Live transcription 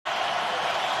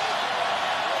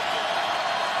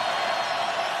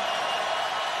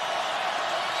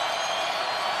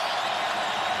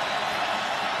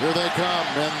Here they come,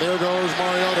 and there goes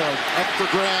Mariota up for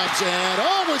grabs, and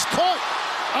was caught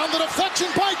on the deflection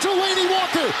by Delanie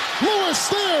Walker. Lewis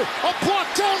there, a block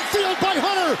downfield by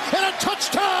Hunter, and a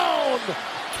touchdown!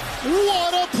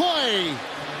 What a play!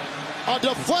 A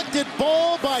deflected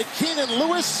ball by Keenan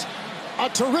Lewis, a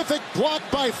terrific block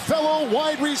by fellow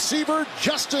wide receiver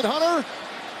Justin Hunter,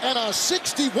 and a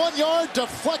 61-yard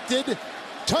deflected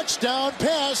touchdown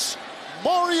pass,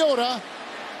 Mariota,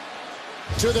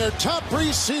 to their top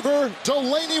receiver,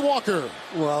 Delanie Walker.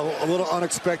 Well, a little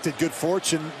unexpected good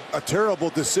fortune. A terrible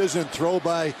decision throw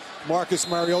by Marcus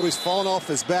Mariota. He's fallen off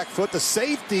his back foot. The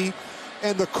safety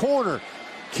and the corner.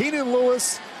 Keenan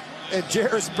Lewis and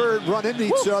Jarris Byrd run into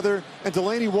each other, and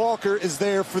Delanie Walker is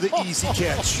there for the easy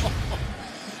catch.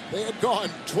 They had gone,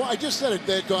 I just said it,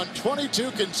 they had gone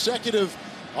 22 consecutive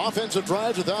offensive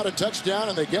drives without a touchdown,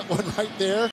 and they get one right there.